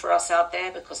praying for us out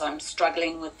there, because I'm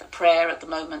struggling with the prayer at the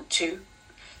moment too.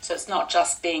 So it's not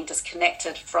just being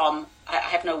disconnected from, I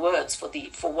have no words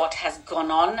for what has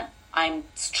gone on. I'm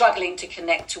struggling to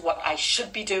connect to what I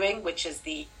should be doing, which is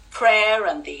the prayer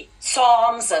and the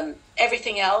Psalms and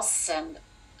everything else. And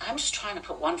I'm just trying to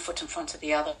put one foot in front of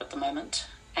the other at the moment.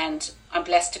 And I'm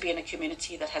blessed to be in a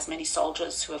community that has many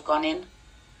soldiers who have gone in,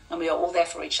 and we are all there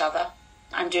for each other.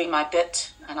 I'm doing my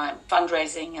bit, and I'm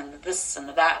fundraising and this and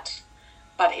that.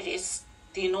 But it is,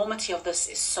 the enormity of this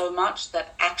is so much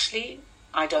that actually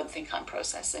I don't think I'm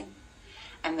processing.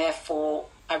 And therefore,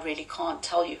 I really can't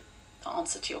tell you the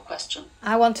answer to your question.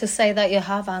 I want to say that you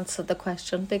have answered the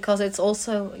question, because it's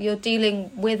also, you're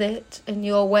dealing with it in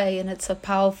your way, and it's a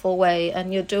powerful way,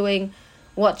 and you're doing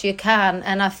what you can.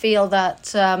 And I feel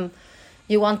that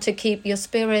you want to keep your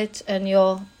spirit and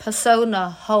your persona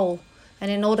whole. And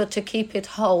in order to keep it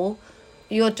whole,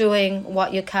 you're doing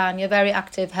what you can. You're very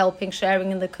active, helping,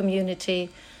 sharing in the community.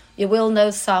 You will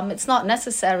know some. It's not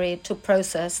necessary to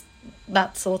process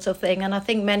that sort of thing. And I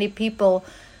think many people,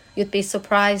 you'd be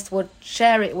surprised, would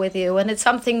share it with you. And it's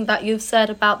something that you've said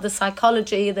about the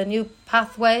psychology, the new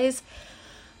pathways.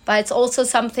 But it's also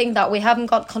something that we haven't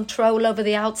got control over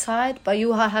the outside. But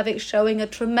you are showing a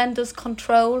tremendous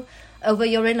control over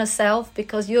your inner self,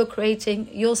 because you're creating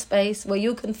your space where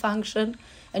you can function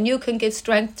and you can give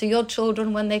strength to your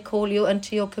children when they call you and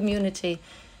to your community.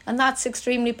 And that's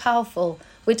extremely powerful.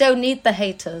 We don't need the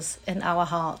haters in our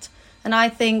heart. And I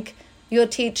think you're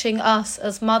teaching us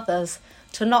as mothers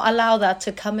to not allow that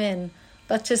to come in,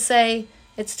 but to say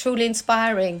it's truly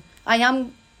inspiring. I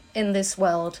am in this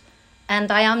world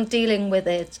and I am dealing with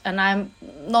it, and I'm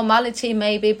normality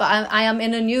maybe, but I am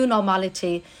in a new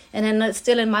normality and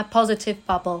still in my positive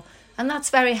bubble. And that's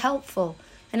very helpful.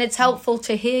 And it's helpful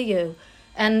to hear you.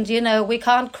 And, you know, we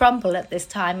can't crumble at this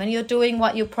time. And you're doing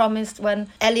what you promised when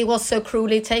Ellie was so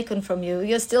cruelly taken from you.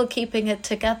 You're still keeping it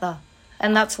together.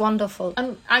 And that's wonderful.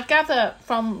 And I gather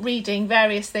from reading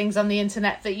various things on the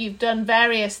internet that you've done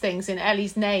various things in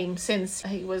Ellie's name since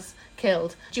he was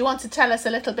killed. Do you want to tell us a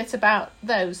little bit about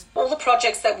those? All the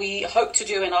projects that we hope to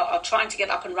do and are trying to get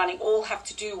up and running all have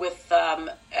to do with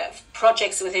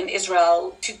projects within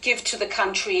Israel to give to the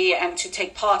country and to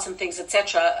take part in things,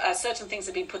 etc. Certain things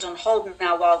have been put on hold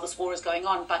now while this war is going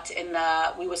on, but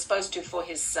we were supposed to, for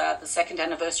his the second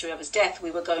anniversary of his death, we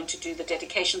were going to do the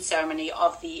dedication ceremony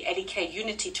of the Devorah Kay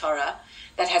Unity Torah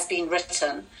that has been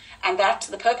written. And that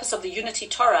the purpose of the Unity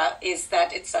Torah is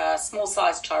that it's a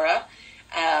small-sized Torah.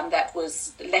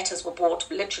 Letters were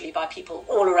bought literally by people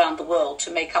all around the world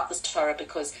to make up this Torah,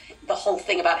 because the whole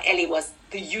thing about Ellie was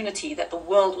the unity, that the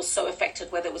world was so affected,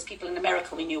 whether it was people in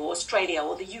America we knew, or Australia,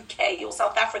 or the UK, or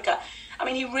South Africa. I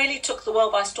mean, he really took the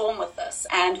world by storm with this,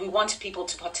 and we wanted people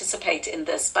to participate in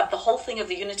this. But the whole thing of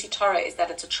the Unity Torah is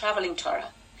that it's a traveling Torah,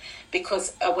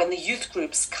 because when the youth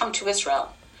groups come to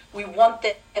Israel, we want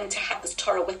them to have this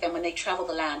Torah with them when they travel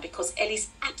the land, because Ellie's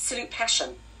absolute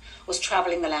passion was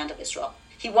traveling the land of Israel.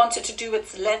 He wanted to do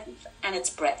its length and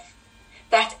its breadth.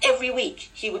 That every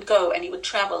week he would go and he would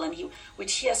travel and he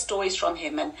would hear stories from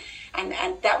him.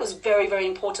 And that was very, very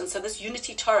important. So this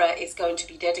Unity Torah is going to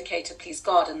be dedicated, please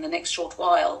God, in the next short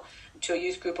while to a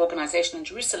youth group organization in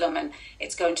Jerusalem. And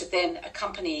it's going to then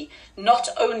accompany not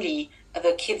only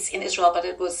the kids in Israel, but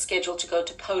it was scheduled to go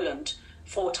to Poland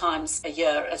 4 times a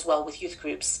year as well with youth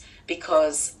groups,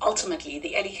 because ultimately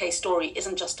the Devorah Kay story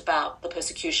isn't just about the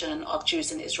persecution of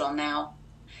Jews in Israel now.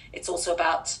 It's also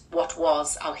about what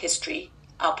was our history,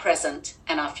 our present,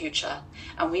 and our future.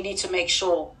 And we need to make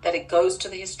sure that it goes to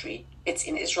the history, it's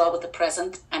in Israel with the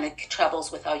present, and it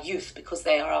travels with our youth, because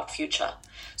they are our future.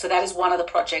 So that is one of the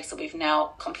projects that we've now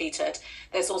completed.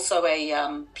 There's also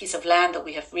a piece of land that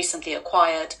we have recently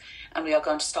acquired, and we are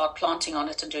going to start planting on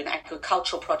it and do an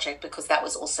agricultural project, because that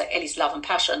was also Ellie's love and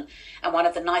passion. And one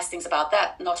of the nice things about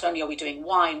that, not only are we doing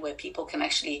wine where people can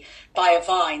actually buy a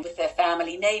vine with their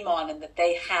family name on, and that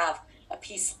they have a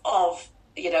piece of,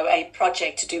 a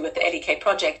project to do with the Devorah Kay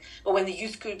project, but when the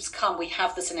youth groups come, we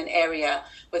have this in an area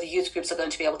where the youth groups are going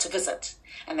to be able to visit,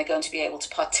 and they're going to be able to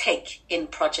partake in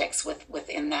projects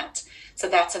within that. So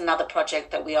that's another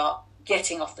project that we are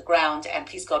getting off the ground, and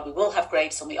please God, we will have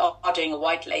grapes, and we are doing a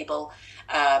white label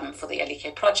for the Devorah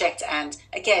Kay project. And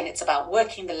again, it's about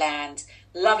working the land,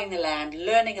 loving the land,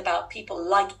 learning about people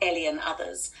like Ellie and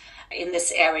others in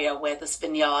this area where this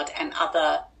vineyard and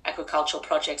other agricultural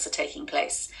projects are taking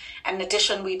place. And in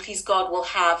addition, we, please God, will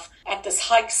have at this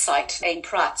hike site in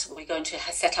Prat, we're going to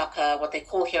set up what they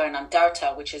call here an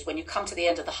andarta, which is when you come to the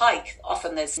end of the hike,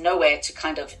 often there's nowhere to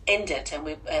kind of end it. And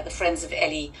the Friends of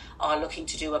Ellie are looking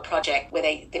to do a project where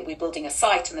we're building a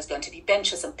site, and there's going to be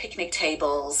benches and picnic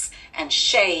tables and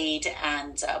shade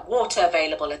and water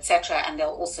available, etc. And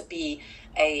there'll also be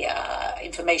a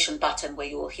information button where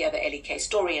you will hear the Devorah Kay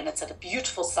story, and it's at a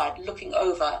beautiful site looking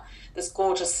over this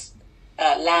gorgeous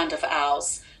land of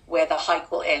ours where the hike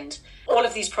will end. All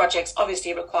of these projects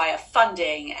obviously require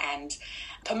funding and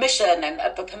permission, and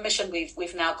permission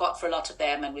we've now got for a lot of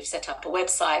them, and we've set up a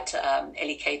website,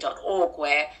 LEK.org,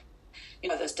 where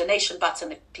there's donation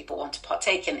button if people want to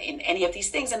partake in any of these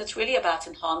things. And it's really about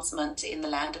enhancement in the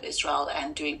land of Israel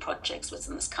and doing projects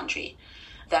within this country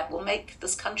that will make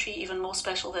this country even more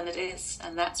special than it is.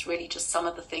 And that's really just some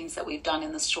of the things that we've done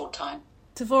in this short time.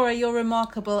 Devorah, you're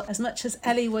remarkable. As much as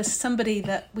Ellie was somebody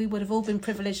that we would have all been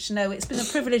privileged to know, it's been a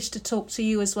privilege to talk to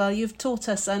you as well. You've taught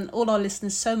us and all our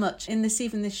listeners so much in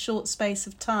this short space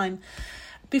of time.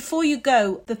 Before you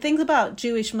go, the thing about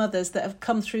Jewish mothers that have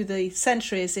come through the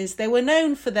centuries is they were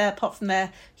known for apart from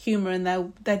their humour and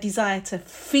their desire to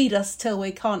feed us till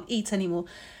we can't eat anymore,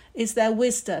 is their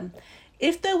wisdom.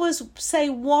 If there was, say,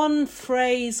 one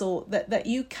phrase or that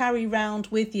you carry around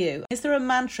with you, is there a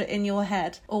mantra in your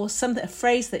head or a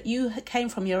phrase that you came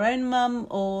from your own mum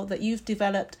or that you've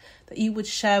developed that you would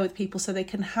share with people so they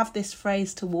can have this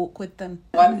phrase to walk with them?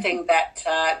 One thing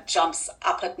that jumps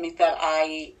up at me that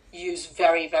I use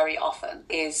very, very often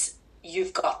is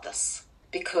you've got this.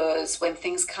 Because when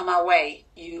things come our way,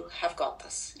 you have got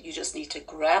this. You just need to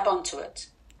grab onto it.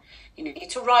 You need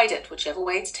to ride it, whichever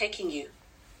way it's taking you.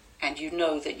 And you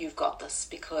know that you've got this,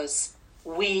 because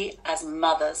we as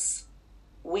mothers,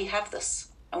 we have this.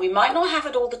 And we might not have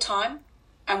it all the time,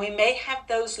 and we may have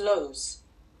those lows,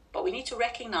 but we need to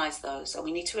recognize those and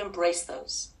we need to embrace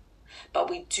those. But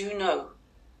we do know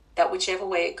that whichever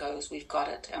way it goes, we've got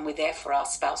it, and we're there for our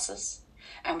spouses,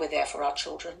 and we're there for our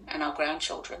children and our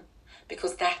grandchildren,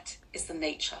 because that is the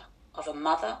nature of a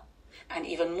mother, and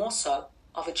even more so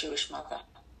of a Jewish mother.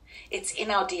 It's in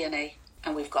our DNA,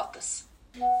 and we've got this.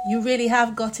 You really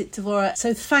have got it, Devorah.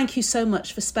 So thank you so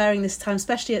much for sparing this time,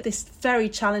 especially at this very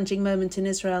challenging moment in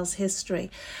Israel's history.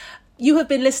 You have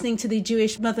been listening to the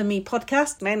Jewish Mother Me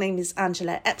podcast. My name is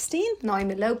Angela Epstein.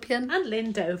 Naomi Lopian. And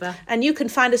Lynn Dover. And you can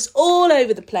find us all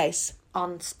over the place.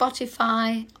 On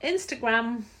Spotify,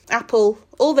 Instagram, Apple,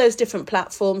 all those different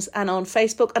platforms, and on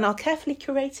Facebook, and our carefully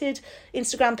curated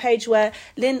Instagram page where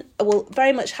Lynn will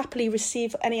very much happily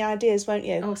receive any ideas, won't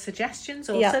you? or suggestions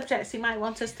or subjects you might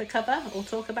want us to cover or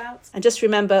talk about. And just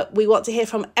remember, we want to hear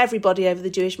from everybody over the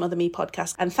Jewish Mother Me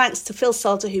podcast. And thanks to Phil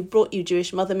Salter, who brought you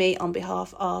Jewish Mother Me on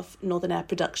behalf of Northern Air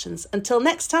Productions. Until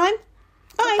next time,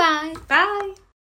 bye. bye. Bye.